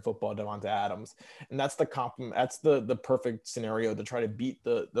receiver in football, Davante Adams, and that's the compliment. That's the perfect scenario to try to beat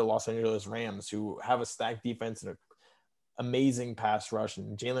the Los Angeles Rams, who have a stacked defense and an amazing pass rush,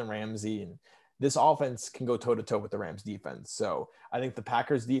 and Jalen Ramsey, and this offense can go toe-to-toe with the Rams defense. So I think the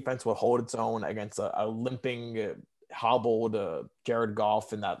Packers defense will hold its own against a limping, hobbled Jared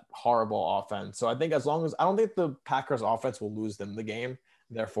Goff in that horrible offense. So I think I don't think the Packers offense will lose them the game.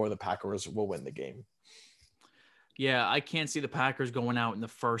 Therefore, the Packers will win the game. Yeah, I can't see the Packers going out in the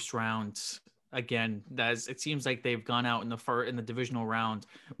first round again, it seems like they've gone out in the divisional round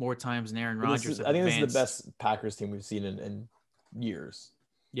more times than Aaron Rodgers. I think this is the best Packers team we've seen in years.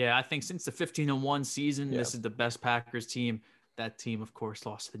 Yeah, I think since the 15-1 season, this is the best Packers team. That team, of course,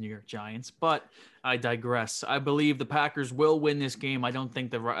 lost to the New York Giants, but I digress. I believe the Packers will win this game. I don't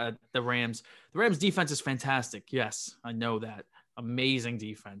think the Rams defense is fantastic. Yes, I know that. Amazing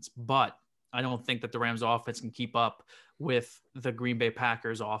defense, but I don't think that the Rams offense can keep up with the Green Bay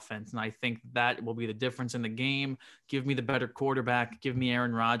Packers offense. And I think that will be the difference in the game. Give me the better quarterback. Give me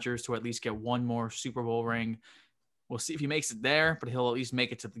Aaron Rodgers to at least get one more Super Bowl ring. We'll see if he makes it there, but he'll at least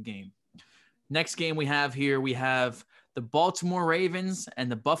make it to the game. Next game we have the Baltimore Ravens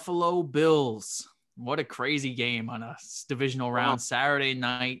and the Buffalo Bills. What a crazy game on a divisional round. Saturday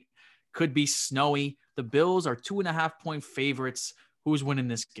night. Could be snowy. The Bills are 2.5-point favorites. Who's winning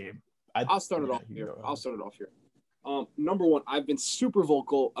this game? I'll start it off here. Number one, I've been super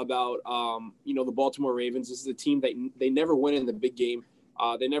vocal about, the Baltimore Ravens. This is a team that they never win in the big game.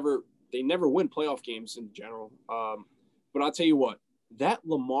 They never win playoff games in general. But I'll tell you what, that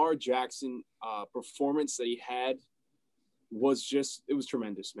Lamar Jackson performance that he had it was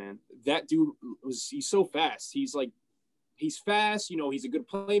tremendous, man. That dude he's so fast. He's fast. He's a good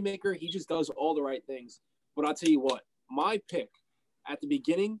playmaker. He just does all the right things. But I'll tell you what, my pick at the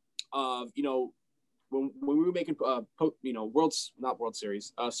beginning of, when we were making,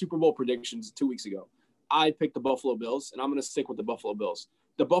 Super Bowl predictions 2 weeks ago, I picked the Buffalo Bills, and I'm going to stick with the Buffalo Bills.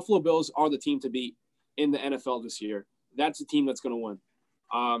 The Buffalo Bills are the team to beat in the NFL this year. That's the team that's going to win.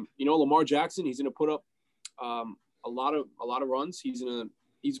 Lamar Jackson, he's going to put up a lot of runs. He's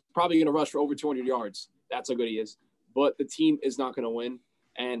probably going to rush for over 200 yards. That's how good he is. But the team is not going to win,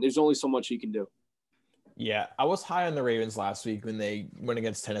 and there's only so much he can do. Yeah, I was high on the Ravens last week when they went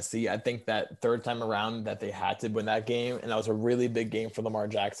against Tennessee. I think that third time around that they had to win that game, and that was a really big game for Lamar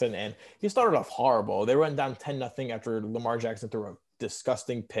Jackson. And he started off horrible. They went down 10-0 after Lamar Jackson threw a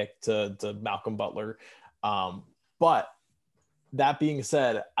disgusting pick to Malcolm Butler. But that being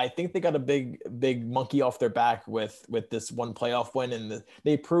said, I think they got a big monkey off their back with this one playoff win, and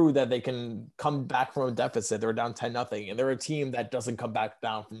they proved that they can come back from a deficit. They're down 10-0, and they're a team that doesn't come back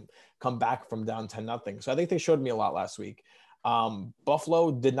from down 10-0. So I think they showed me a lot last week.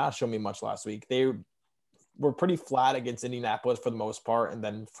 Buffalo did not show me much last week. They were pretty flat against Indianapolis for the most part, and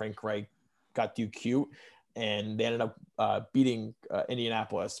then Frank Reich got too cute, and they ended up beating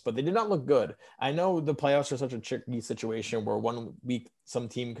Indianapolis, but they did not look good. I know the playoffs are such a tricky situation where one week some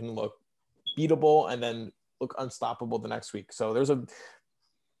team can look beatable and then look unstoppable the next week. So there's a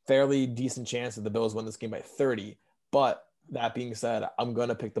fairly decent chance that the Bills win this game by 30. But that being said, I'm going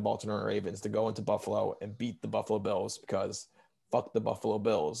to pick the Baltimore Ravens to go into Buffalo and beat the Buffalo Bills because fuck the Buffalo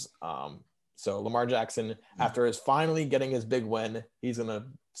Bills. So Lamar Jackson, after finally getting his big win, he's going to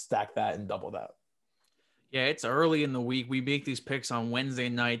stack that and double that. Yeah, it's early in the week. We make these picks on Wednesday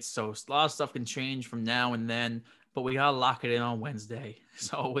nights, so a lot of stuff can change from now and then, but we got to lock it in on Wednesday.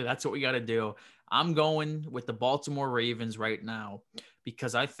 So that's what we got to do. I'm going with the Baltimore Ravens right now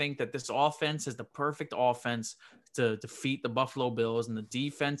because I think that this offense is the perfect offense to defeat the Buffalo Bills, and the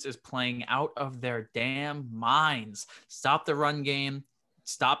defense is playing out of their damn minds. Stop the run game.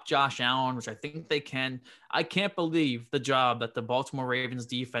 Stop Josh Allen, which I think they can. I can't believe the job that the Baltimore Ravens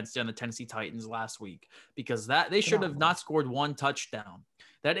defense did on the Tennessee Titans last week because they should have not scored one touchdown.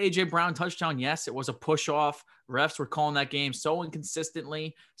 That A.J. Brown touchdown, yes, it was a push-off. Refs were calling that game so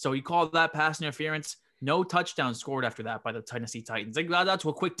inconsistently. So he called that pass interference. No touchdown scored after that by the Tennessee Titans. They got out to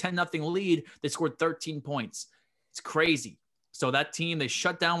a quick 10-0 lead. They scored 13 points. It's crazy. So that team, they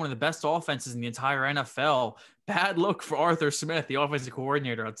shut down one of the best offenses in the entire NFL. Bad look for Arthur Smith, the offensive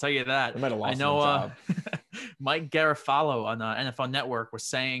coordinator. I'll tell you that. I know Mike Garafolo on NFL Network was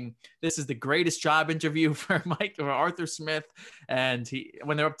saying this is the greatest job interview for Arthur Smith. And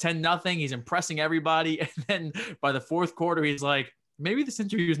when they're up 10-0, he's impressing everybody. And then by the fourth quarter, he's like, maybe this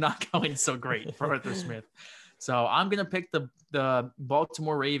interview is not going so great for Arthur Smith. So I'm going to pick the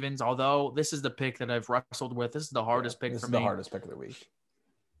Baltimore Ravens, although this is the pick that I've wrestled with. This is the hardest pick for me. This is the hardest pick of the week.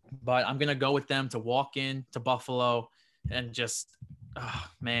 But I'm going to go with them to walk in to Buffalo and just,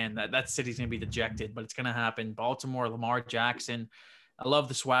 that city's going to be dejected, but it's going to happen. Baltimore, Lamar Jackson. I love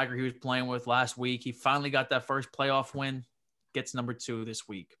the swagger he was playing with last week. He finally got that first playoff win, gets number 2 this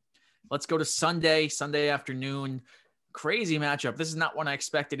week. Let's go to Sunday afternoon. Crazy matchup. This is not one I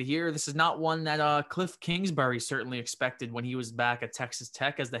expected to hear. This is not one that Cliff Kingsbury certainly expected when he was back at Texas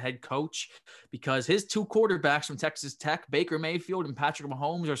Tech as the head coach, because his 2 quarterbacks from Texas Tech, Baker Mayfield and Patrick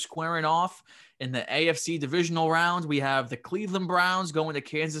Mahomes, are squaring off in the AFC divisional round. We have the Cleveland Browns going to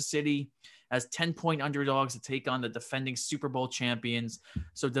Kansas City, as 10-point underdogs to take on the defending Super Bowl champions.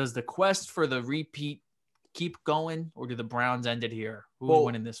 So does the quest for the repeat keep going, or do the Browns end it here? Who's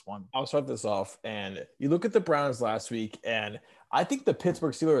winning this one? I'll start this off. And you look at the Browns last week, and I think the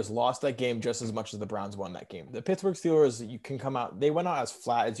Pittsburgh Steelers lost that game just as much as the Browns won that game. The Pittsburgh Steelers, you can come out, they went out as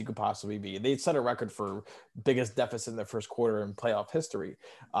flat as you could possibly be. They set a record for biggest deficit in the first quarter in playoff history.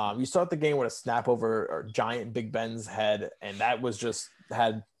 You start the game with a snap over giant Big Ben's head, and that was just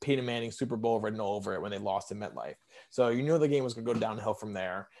had Peyton Manning Super Bowl written all over it when they lost in MetLife. So you knew the game was going to go downhill from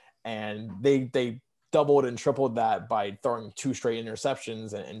there. And they doubled and tripled that by throwing 2 straight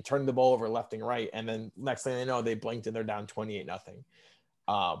interceptions and turning the ball over left and right. And then next thing they know, they blinked and they're down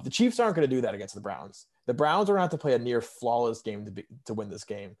 28-0. The Chiefs aren't going to do that against the Browns. The Browns are going to have to play a near flawless game to win this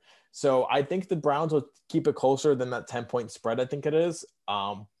game. So I think the Browns will keep it closer than that 10-point spread, I think it is.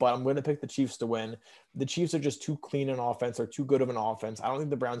 But I'm going to pick the Chiefs to win. The Chiefs are just too clean in offense, or too good of an offense. I don't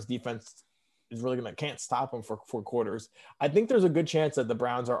think the Browns defense is really can't stop them for 4 quarters. I think there's a good chance that the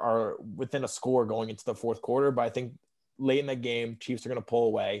Browns are within a score going into the fourth quarter, but I think late in the game, Chiefs are going to pull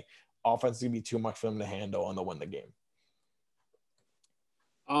away. Offense is going to be too much for them to handle, and they'll win the game.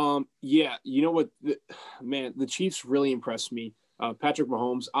 Yeah, you know what, the Chiefs really impressed me. Patrick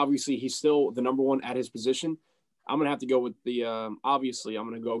Mahomes, obviously he's still the number one at his position. I'm going to have to go with obviously I'm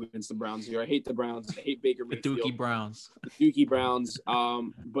going to go against the Browns here. I hate the Browns. I hate Baker Mayfield. The Dookie Browns. The Dookie Browns.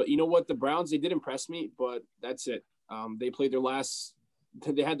 But you know what? The Browns, they did impress me, but that's it. They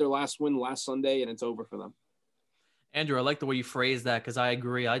had their last win last Sunday, and it's over for them. Andrew, I like the way you phrased that, because I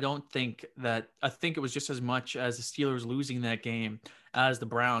agree. I think it was just as much as the Steelers losing that game as the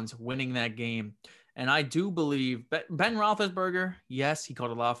Browns winning that game. And I do believe Ben Roethlisberger, yes, he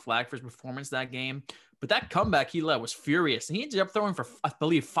caught a lot of flack for his performance that game, but that comeback he led was furious. And he ended up throwing for, I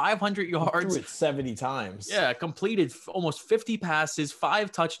believe, 500 yards. He threw it 70 times. Yeah, completed almost 50 passes,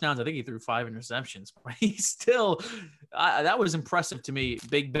 5 touchdowns. I think he threw 5 interceptions. But he still, that was impressive to me.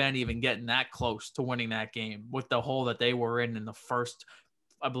 Big Ben even getting that close to winning that game with the hole that they were in the first,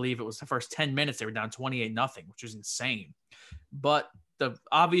 I believe it was the first 10 minutes. They were down 28-0, which was insane. But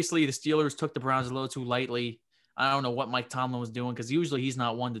obviously the Steelers took the Browns a little too lightly. I don't know what Mike Tomlin was doing, because usually he's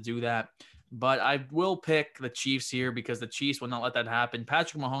not one to do that. But I will pick the Chiefs here, because the Chiefs will not let that happen.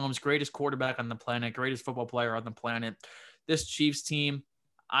 Patrick Mahomes, greatest quarterback on the planet, greatest football player on the planet. This Chiefs team,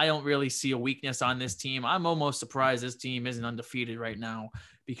 I don't really see a weakness on this team. I'm almost surprised this team isn't undefeated right now,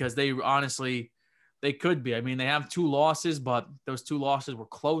 because they could be. I mean, they have 2 losses, but those 2 losses were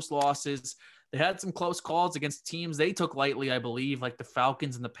close losses. They had some close calls against teams they took lightly, I believe, like the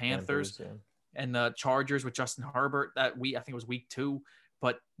Falcons and the Panthers and the Chargers with Justin Herbert I think it was week 2.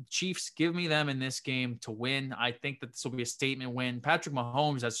 But Chiefs, give me them in this game to win. I think that this will be a statement win. Patrick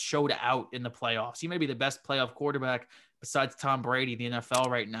Mahomes has showed out in the playoffs. He may be the best playoff quarterback besides Tom Brady in the NFL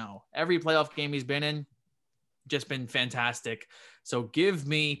right now. Every playoff game he's been in, just been fantastic. So give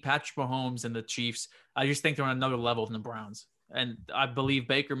me Patrick Mahomes and the Chiefs. I just think they're on another level than the Browns. And I believe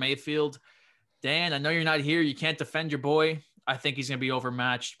Baker Mayfield. Dan, I know you're not here. You can't defend your boy. I think he's going to be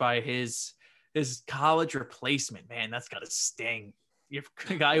overmatched by his college replacement. Man, that's got to sting. You're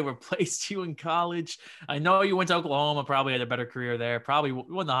a guy who replaced you in college. I know you went to Oklahoma, probably had a better career there. Probably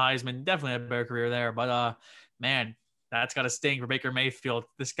won the Heisman, definitely had a better career there. But, man, that's got to sting for Baker Mayfield.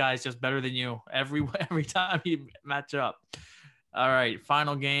 This guy's just better than you every time you match up. All right,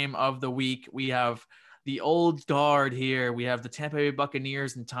 final game of the week. We have the old guard here. We have the Tampa Bay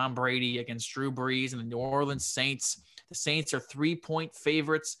Buccaneers and Tom Brady against Drew Brees and the New Orleans Saints. The Saints are 3-point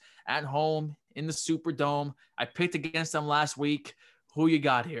favorites at home in the Superdome. I picked against them last week. Who you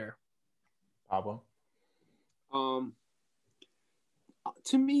got here? Pablo? To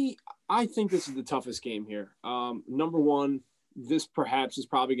me, I think this is the toughest game here. Number one, this perhaps is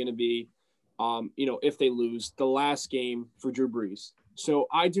probably going to be, if they lose, the last game for Drew Brees. So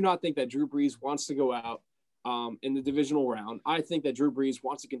I do not think that Drew Brees wants to go out in the divisional round. I think that Drew Brees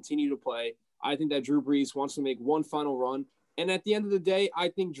wants to continue to play. I think that Drew Brees wants to make one final run. And at the end of the day, I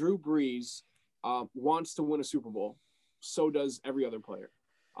think Drew Brees wants to win a Super Bowl. So does every other player.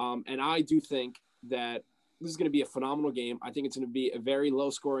 And I do think that this is going to be a phenomenal game. I think it's going to be a very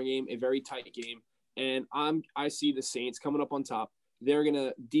low-scoring game, a very tight game. And I see the Saints coming up on top. They're going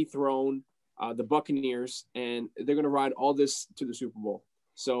to dethrone the Buccaneers, and they're going to ride all this to the Super Bowl.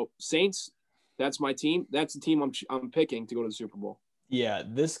 So Saints, that's my team. That's the team I'm picking to go to the Super Bowl. Yeah,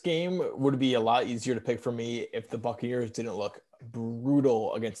 this game would be a lot easier to pick for me if the Buccaneers didn't look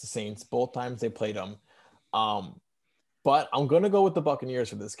brutal against the Saints both times they played them. But I'm going to go with the Buccaneers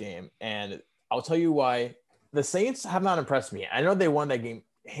for this game, and I'll tell you why. The Saints have not impressed me. I know they won that game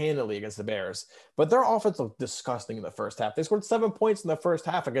handily against the Bears. But their offense looked disgusting in the first half. They scored 7 points in the first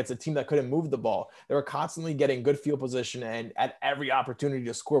half against a team that couldn't move the ball. They were constantly getting good field position and at every opportunity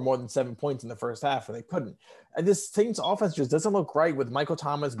to score more than 7 points in the first half, and they couldn't. And this Saints offense just doesn't look right with Michael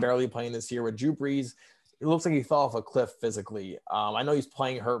Thomas barely playing this year, with Drew Brees. It looks like he fell off a cliff physically. I know he's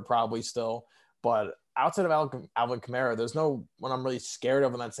playing hurt probably still, but outside of Alvin Kamara, there's no one I'm really scared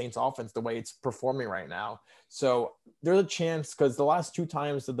of in that Saints offense the way it's performing right now. So there's a chance, because the last 2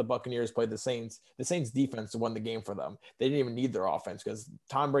 times that the Buccaneers played the Saints defense won the game for them. They didn't even need their offense because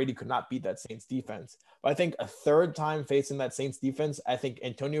Tom Brady could not beat that Saints defense. But I think a third time facing that Saints defense, I think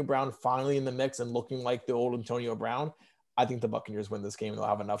Antonio Brown finally in the mix and looking like the old Antonio Brown, I think the Buccaneers win this game. They'll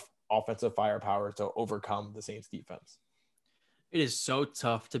have enough offensive firepower to overcome the Saints defense. It is so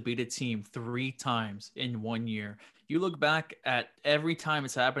tough to beat a team 3 times in 1 year. You look back at every time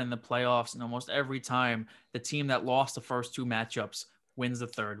it's happened in the playoffs, and almost every time the team that lost the first 2 matchups wins the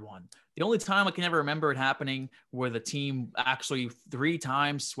third one. The only time I can ever remember it happening where the team actually 3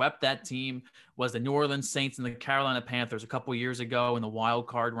 times swept that team was the New Orleans Saints and the Carolina Panthers a couple years ago in the wild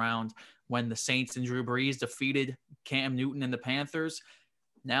card round, when the Saints and Drew Brees defeated Cam Newton and the Panthers.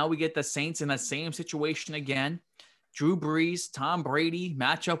 Now we get the Saints in that same situation again. Drew Brees, Tom Brady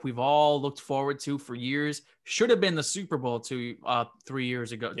matchup we've all looked forward to for years. Should have been the Super Bowl 3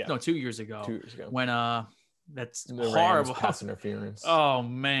 years ago. Yeah. No, 2 years ago. 2 years ago. When that's the horrible pass interference. Oh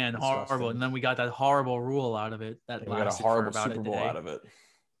man, horrible. And then we got that horrible rule out of it. That we got a horrible Super Bowl out of it.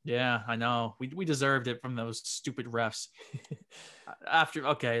 Yeah, I know. We deserved it from those stupid refs.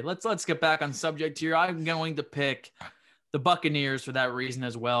 Let's get back on subject here. I'm going to pick the Buccaneers for that reason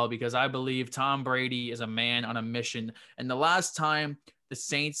as well, because I believe Tom Brady is a man on a mission. And the last time the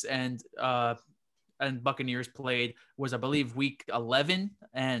Saints and Buccaneers played was, I believe, week 11,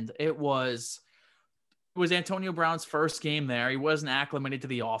 and it was Antonio Brown's first game there. He wasn't acclimated to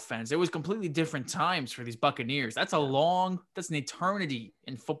the offense. It was completely different times for these Buccaneers. That's an eternity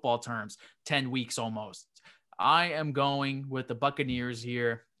in football terms, 10 weeks almost. I am going with the Buccaneers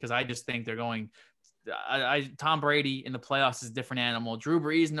here because I just think they're going. Tom Brady in the playoffs is a different animal. Drew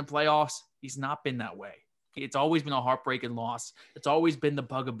Brees in the playoffs, he's not been that way. It's always been a heartbreaking loss. It's always been the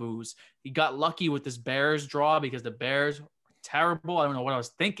bugaboos. He got lucky with this Bears draw because the Bears are terrible. I don't know what I was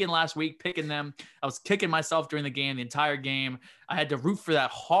thinking last week picking them. I was kicking myself during the game, the entire game. I had to root for that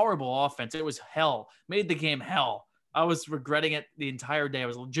horrible offense. It was hell. Made the game hell. I was regretting it the entire day. I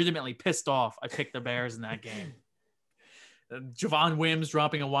was legitimately pissed off. I picked the Bears in that game. Javon Wims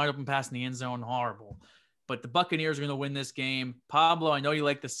dropping a wide open pass in the end zone. Horrible. But the Buccaneers are going to win this game. Pablo, I know you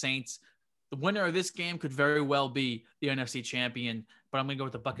like the Saints. The winner of this game could very well be the NFC champion, but I'm going to go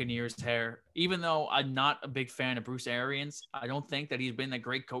with the Buccaneers here. Even though I'm not a big fan of Bruce Arians, I don't think that he's been a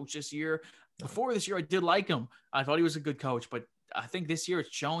great coach this year. Before this year, I did like him. I thought he was a good coach, but I think this year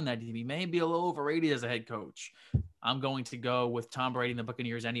it's shown that he may be a little overrated as a head coach. I'm going to go with Tom Brady and the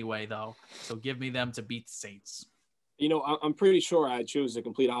Buccaneers anyway, though. So give me them to beat the Saints. You know, I'm pretty sure I chose the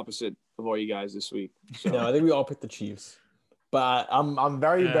complete opposite of all you guys this week. So. No, I think we all picked the Chiefs. But I'm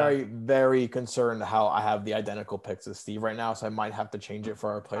very, very, very concerned how I have the identical picks as Steve right now, so I might have to change it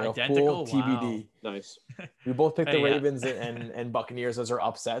for our playoff pool. TBD. Wow. Nice. We both picked the Ravens and Buccaneers as our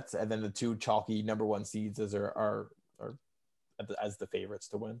upsets, and then the 2 chalky number 1 seeds as as the favorites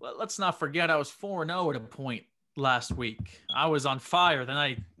to win. Let's not forget I was 4-0 at a point last week. I was on fire. Then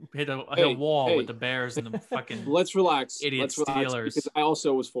I hit a wall with the Bears and the fucking let's relax. Idiot Steelers. Because I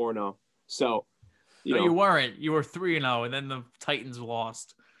also was 4-0. So you weren't. You were 3-0, and then the Titans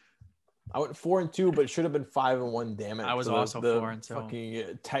lost. I went 4-2, but it should have been 5-1. Damn it! I was also 4-2.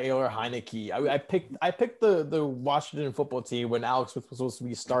 Fucking Taylor Heineke. I picked the Washington football team when Alex was supposed to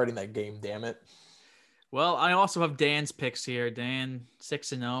be starting that game. Damn it! Well, I also have Dan's picks here. Dan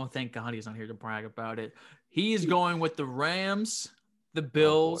 6-0. Thank God he's not here to brag about it. He's going with the Rams, the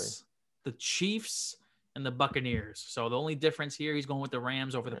Bills, the Chiefs, and the Buccaneers. So the only difference here, he's going with the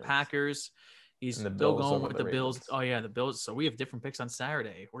Rams over the Packers. He's still going with the Bills. Oh, yeah, the Bills. So we have different picks on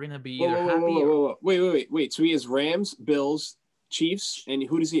Saturday. We're going to be either happy or... Wait. So he has Rams, Bills, Chiefs, and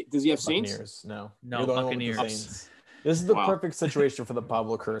who does he have? Saints? Buccaneers. No, Buccaneers. This is the perfect situation for the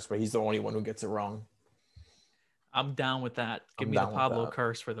Pablo curse, but he's the only one who gets it wrong. I'm down with that. Give me the Pablo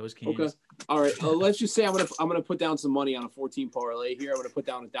curse for those games. Okay. All right. Let's just say I'm gonna put down some money on a 14 parlay here. I'm gonna put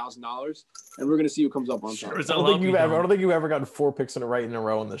down $1,000, and we're gonna see who comes up on top. I don't think you've ever gotten 4 picks in a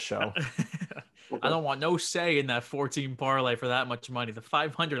row in the show. Okay. I don't want no say in that 14 parlay for that much money. The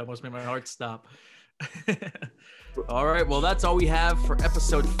 500 almost made my heart stop. All right. Well, that's all we have for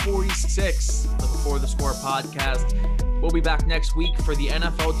episode 46 of the Before the Score podcast. We'll be back next week for the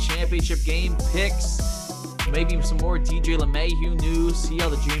NFL Championship game picks. maybe some more DJ LeMahieu news. See how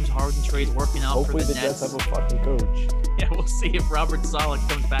the James Harden trade's working out. Hopefully for the Nets. Jets have a fucking coach. Yeah, we'll see if Robert Saleh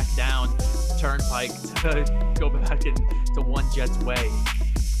comes back down Turnpike to go back into one Jets way.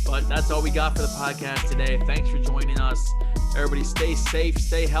 But that's all we got for the podcast today. Thanks for joining us. Everybody stay safe,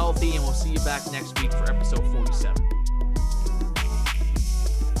 stay healthy, and we'll see you back next week for episode 47.